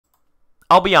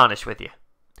I'll be honest with you.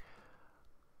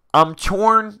 I'm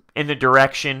torn in the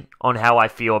direction on how I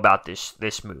feel about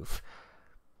this move.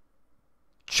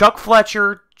 Chuck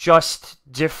Fletcher just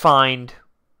defined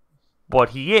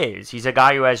what he is. He's a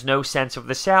guy who has no sense of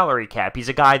the salary cap. He's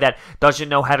a guy that doesn't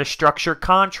know how to structure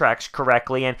contracts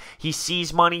correctly, and he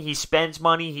sees money, he spends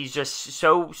money, he's just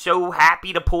so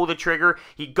happy to pull the trigger.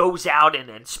 He goes out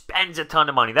and spends a ton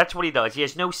of money. That's what he does. He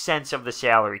has no sense of the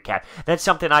salary cap. That's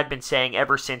something I've been saying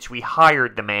ever since we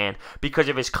hired the man, because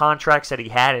of his contracts that he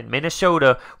had in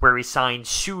Minnesota, where he signed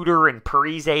Suter and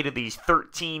Parise to these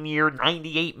 13-year,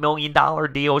 $98 million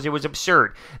deals. It was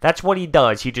absurd. That's what he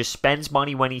does. He just spends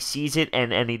money when he sees it,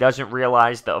 and he doesn't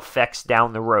realize the effects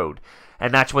down the road.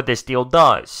 And that's what this deal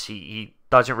does. He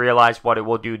doesn't realize what it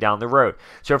will do down the road.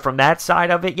 So from that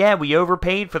side of it, yeah, we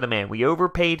overpaid for the man. We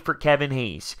overpaid for Kevin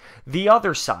Hayes. The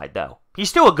other side, though, he's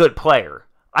still a good player.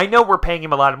 I know we're paying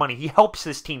him a lot of money. He helps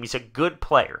this team. He's a good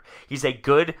player. He's a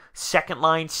good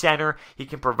second-line center. He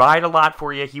can provide a lot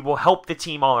for you. He will help the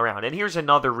team all around. And here's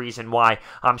another reason why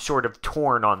I'm sort of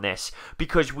torn on this.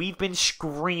 Because we've been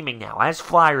screaming now, as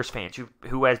Flyers fans,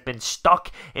 who has been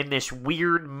stuck in this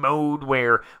weird mode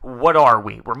where, what are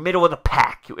we? We're middle of the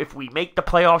pack. If we make the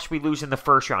playoffs, we lose in the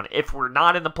first round. If we're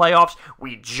not in the playoffs,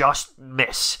 we just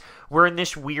miss. We're in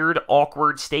this weird,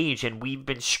 awkward stage, and we've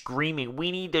been screaming, we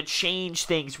need to change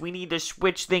things. We need to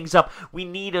switch things up. We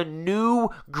need a new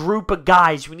group of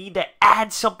guys. We need to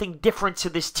add something different to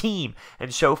this team.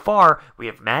 And so far, we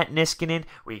have Matt Niskanen,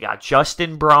 we got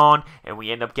Justin Braun, and we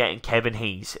end up getting Kevin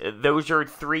Hayes. Those are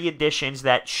three additions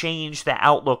that change the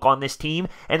outlook on this team,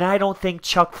 and I don't think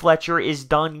Chuck Fletcher is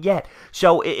done yet.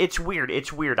 So it's weird.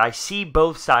 It's weird. I see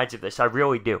both sides of this. I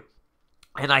really do.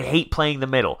 And I hate playing the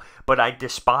middle, but I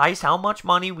despise how much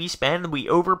money we spend. We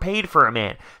overpaid for a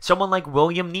man. Someone like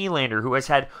William Nylander, who has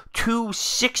had 2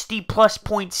 60-plus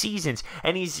point seasons,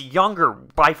 and he's younger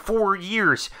by 4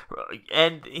 years,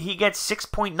 and he gets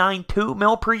 $6.92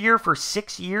 million per year for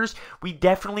 6 years. We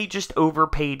definitely just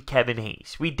overpaid Kevin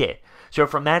Hayes. We did. So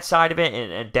from that side of it,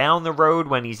 and down the road,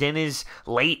 when he's in his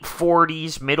late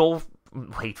 40s,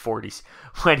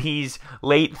 when he's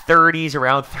late 30s,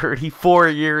 around 34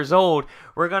 years old,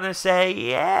 we're going to say,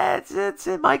 yeah,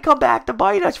 it might come back to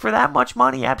bite us for that much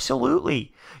money.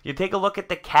 Absolutely. You take a look at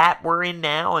the cap we're in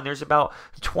now, and there's about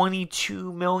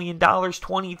 $22 million,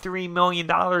 $23 million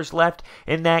left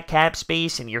in that cap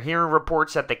space, and you're hearing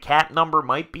reports that the cap number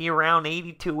might be around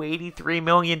 $82, $83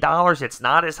 million. It's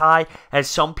not as high as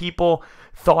some people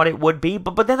thought it would be,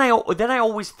 but then I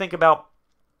always think about,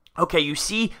 okay, you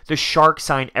see the Sharks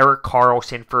sign Erik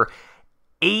Karlsson for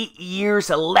 8 years,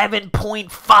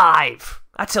 11.5.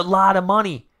 That's a lot of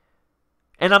money.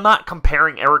 And I'm not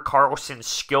comparing Erik Karlsson's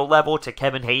skill level to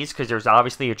Kevin Hayes, because there's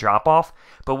obviously a drop-off.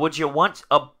 But would you want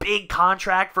a big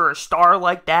contract for a star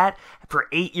like that for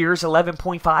 8 years,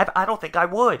 11.5? I don't think I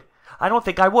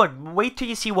would. Wait till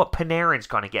you see what Panarin's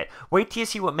going to get. Wait till you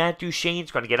see what Matt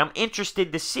Duchene's going to get. I'm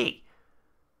interested to see.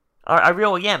 I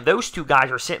really am. Those two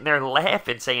guys are sitting there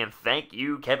laughing, saying, thank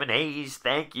you, Kevin Hayes.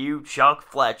 Thank you, Chuck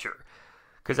Fletcher.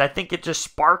 Because I think it just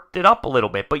sparked it up a little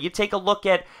bit. But you take a look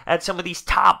at some of these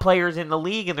top players in the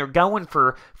league, and they're going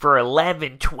for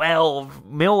 11, 12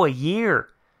 mil a year.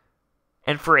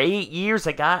 And for 8 years,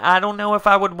 like, I don't know if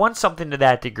I would want something to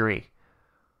that degree.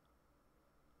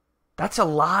 That's a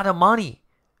lot of money.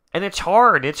 And it's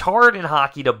hard. It's hard in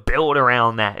hockey to build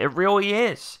around that. It really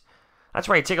is. That's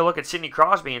why you take a look at Sidney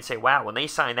Crosby and say, wow, when they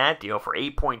signed that deal for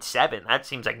 8.7, that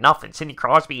seems like nothing. Sidney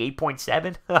Crosby,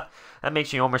 8.7? That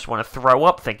makes you almost want to throw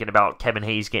up thinking about Kevin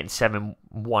Hayes getting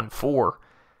 7.14.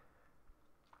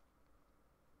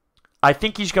 I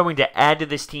think he's going to add to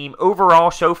this team.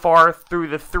 Overall, so far, through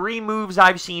the 3 moves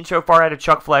I've seen so far out of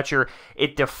Chuck Fletcher,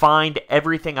 it defined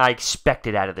everything I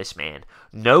expected out of this man.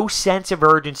 No sense of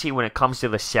urgency when it comes to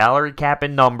the salary cap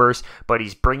and numbers, but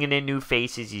he's bringing in new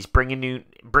faces, he's bringing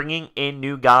in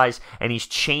new guys, and he's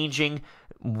changing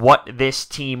what this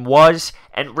team was.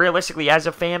 And realistically, as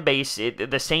a fan base,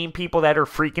 the same people that are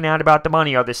freaking out about the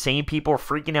money are the same people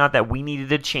freaking out that we needed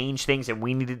to change things and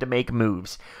we needed to make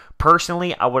moves.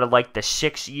 Personally, I would have liked the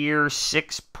 6 years,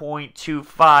 6.25,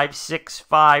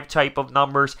 6.5 type of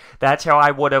numbers. That's how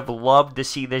I would have loved to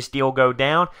see this deal go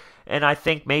down. And I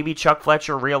think maybe Chuck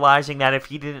Fletcher realizing that if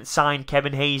he didn't sign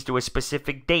Kevin Hayes to a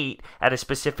specific date at a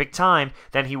specific time,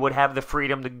 then he would have the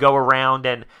freedom to go around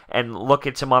and look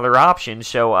at some other options.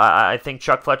 So I think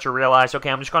Chuck Fletcher realized, okay,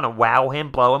 I'm just going to wow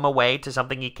him, blow him away to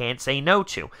something he can't say no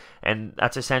to. And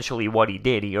that's essentially what he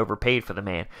did. He overpaid for the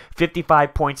man.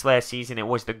 55 points last season. It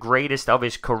was the great greatest of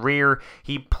his career.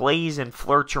 He plays and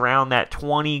flirts around that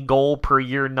 20 goal per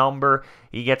year number.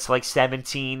 He gets like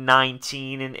 17,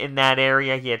 19 in that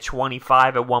area. He had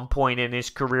 25 at one point in his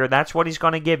career. That's what he's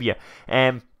going to give you.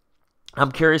 And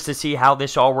I'm curious to see how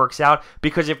this all works out,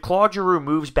 because if Claude Giroux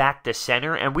moves back to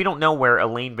center, and we don't know where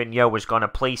Alain Vigneault was going to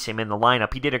place him in the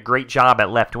lineup. He did a great job at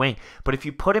left wing, but if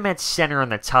you put him at center on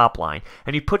the top line,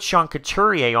 and you put Sean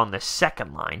Couturier on the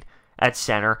second line at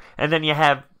center, and then you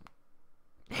have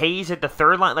Hayes at the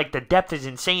third line, like the depth is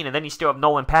insane, and then you still have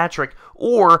Nolan Patrick,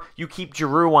 or you keep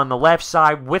Giroux on the left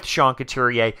side with Sean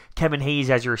Couturier, Kevin Hayes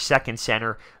as your second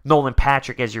center, Nolan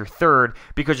Patrick as your third,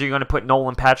 because you're going to put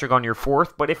Nolan Patrick on your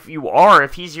fourth. But if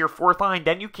he's your fourth line,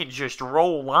 then you can just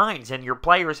roll lines, and your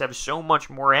players have so much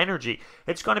more energy.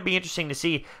 It's going to be interesting to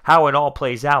see how it all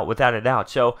plays out, without a doubt.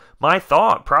 So my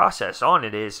thought process on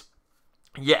it is,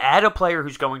 you add a player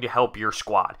who's going to help your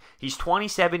squad. He's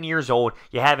 27 years old.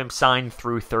 You have him signed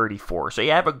through 34. So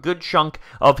you have a good chunk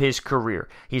of his career.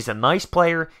 He's a nice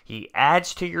player. He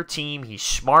adds to your team. He's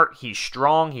smart. He's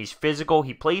strong. He's physical.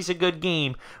 He plays a good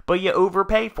game. But you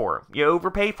overpay for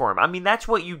him. I mean, that's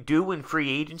what you do in free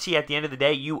agency at the end of the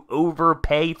day. You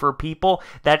overpay for people.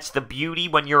 That's the beauty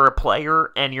when you're a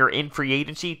player and you're in free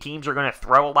agency. Teams are going to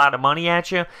throw a lot of money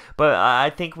at you. But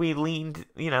I think we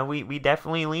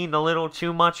definitely leaned a little too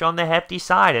much on the hefty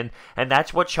side, and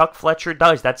that's what Chuck Fletcher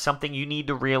does. That's something you need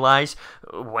to realize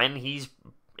when he's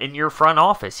in your front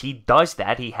office. He does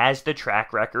that. He has the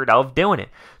track record of doing it.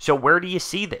 So where do you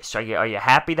see this? Are you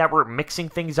happy that we're mixing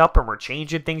things up and we're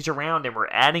changing things around and we're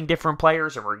adding different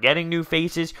players and we're getting new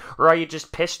faces? Or are you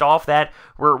just pissed off that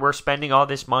we're spending all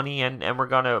this money and we're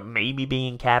gonna maybe be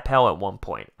in cap hell at one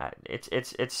point? It's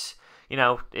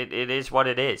it is what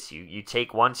it is. You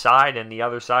take one side and the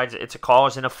other side, it's a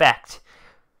cause and effect.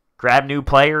 Grab new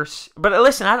players. But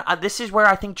listen, this is where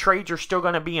I think trades are still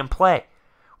going to be in play.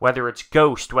 Whether it's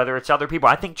Ghost, whether it's other people.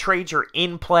 I think trades are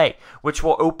in play, which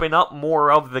will open up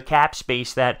more of the cap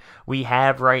space that we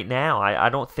have right now. I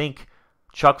don't think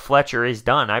Chuck Fletcher is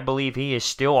done. I believe he is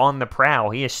still on the prowl.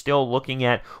 He is still looking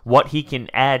at what he can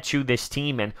add to this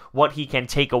team and what he can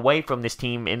take away from this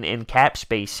team in cap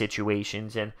space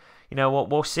situations. And,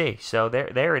 we'll see. So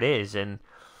there it is. And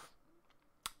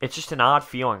it's just an odd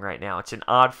feeling right now. It's an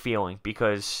odd feeling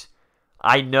because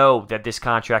I know that this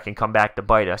contract can come back to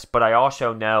bite us, but I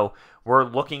also know we're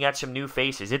looking at some new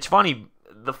faces. It's funny,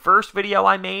 the first video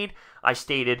I made, I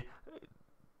stated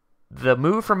the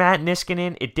move for Matt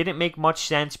Niskanen, it didn't make much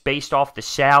sense based off the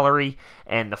salary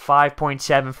and the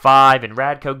 5.75 and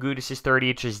Radko Gudas'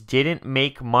 30. It just didn't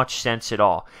make much sense at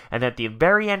all. And at the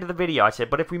very end of the video, I said,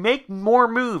 but if we make more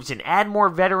moves and add more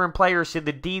veteran players to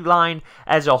the D-line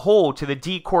as a whole, to the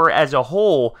D-core as a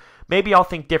whole, maybe I'll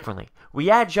think differently. We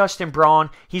add Justin Braun.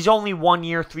 He's only 1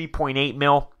 year, $3.8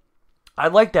 million. I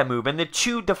like that move. And the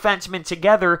two defensemen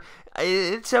together,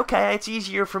 it's okay. It's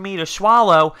easier for me to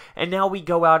swallow. And now we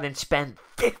go out and spend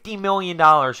 $50 million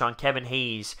on Kevin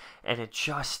Hayes. And it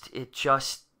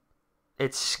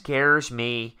scares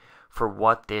me for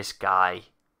what this guy,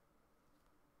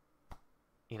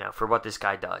 for what this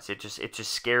guy does. It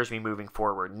just scares me moving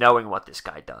forward, knowing what this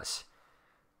guy does.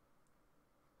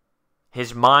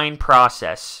 His mind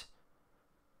process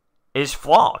is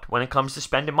flawed when it comes to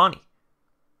spending money.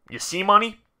 You see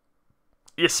money,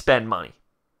 you spend money.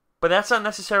 But that's not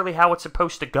necessarily how it's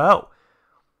supposed to go.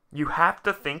 You have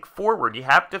to think forward. You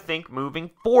have to think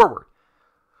moving forward.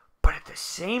 But at the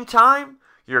same time,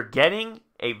 you're getting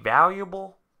a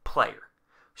valuable player.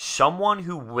 Someone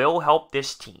who will help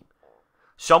this team.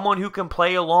 Someone who can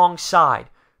play alongside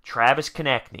Travis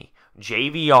Konechny,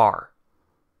 JVR.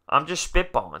 I'm just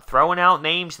spitballing, throwing out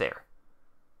names there.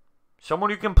 Someone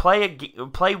who can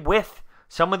play with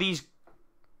some of these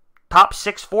top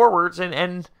 6 forwards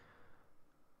and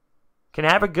can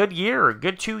have a good year, a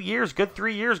good 2 years, good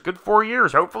 3 years, good 4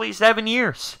 years, hopefully 7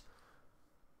 years.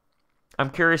 I'm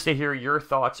curious to hear your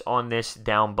thoughts on this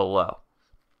down below.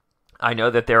 I know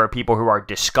that there are people who are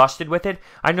disgusted with it.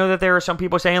 I know that there are some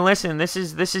people saying, listen, this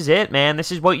is it, man.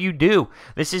 This is what you do.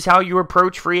 This is how you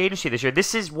approach free agency this year.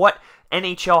 This is what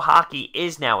NHL hockey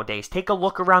is nowadays. Take a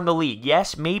look around the league.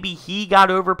 Yes, maybe he got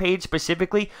overpaid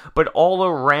specifically, but all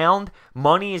around,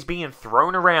 money is being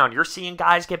thrown around. You're seeing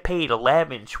guys get paid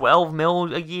 11, 12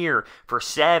 mil a year for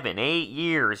 7, 8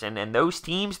 years, and those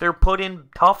teams, they're put in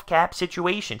tough cap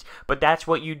situations, but that's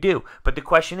what you do. But the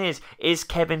question is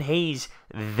Kevin Hayes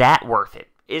that worth it?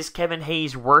 Is Kevin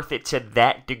Hayes worth it to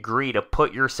that degree to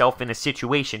put yourself in a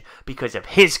situation because of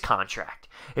his contract?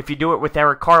 If you do it with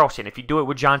Erik Karlsson, if you do it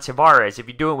with John Tavares, if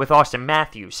you do it with Austin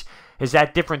Matthews, is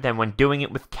that different than when doing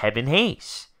it with Kevin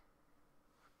Hayes?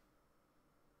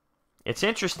 It's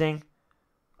interesting.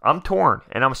 I'm torn,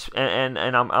 and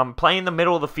I'm playing the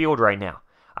middle of the field right now.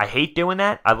 I hate doing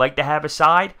that. I'd like to have a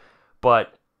side,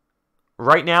 but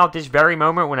right now at this very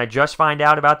moment, when I just find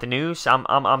out about the news,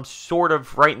 I'm sort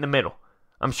of right in the middle.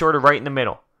 I'm sort of right in the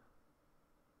middle.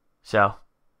 So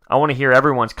I want to hear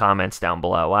everyone's comments down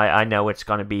below. I know it's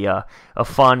going to be a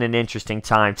fun and interesting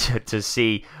time to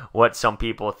see what some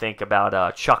people think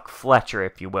about Chuck Fletcher,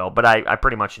 if you will. But I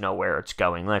pretty much know where it's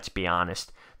going, let's be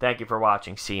honest. Thank you for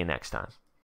watching. See you next time.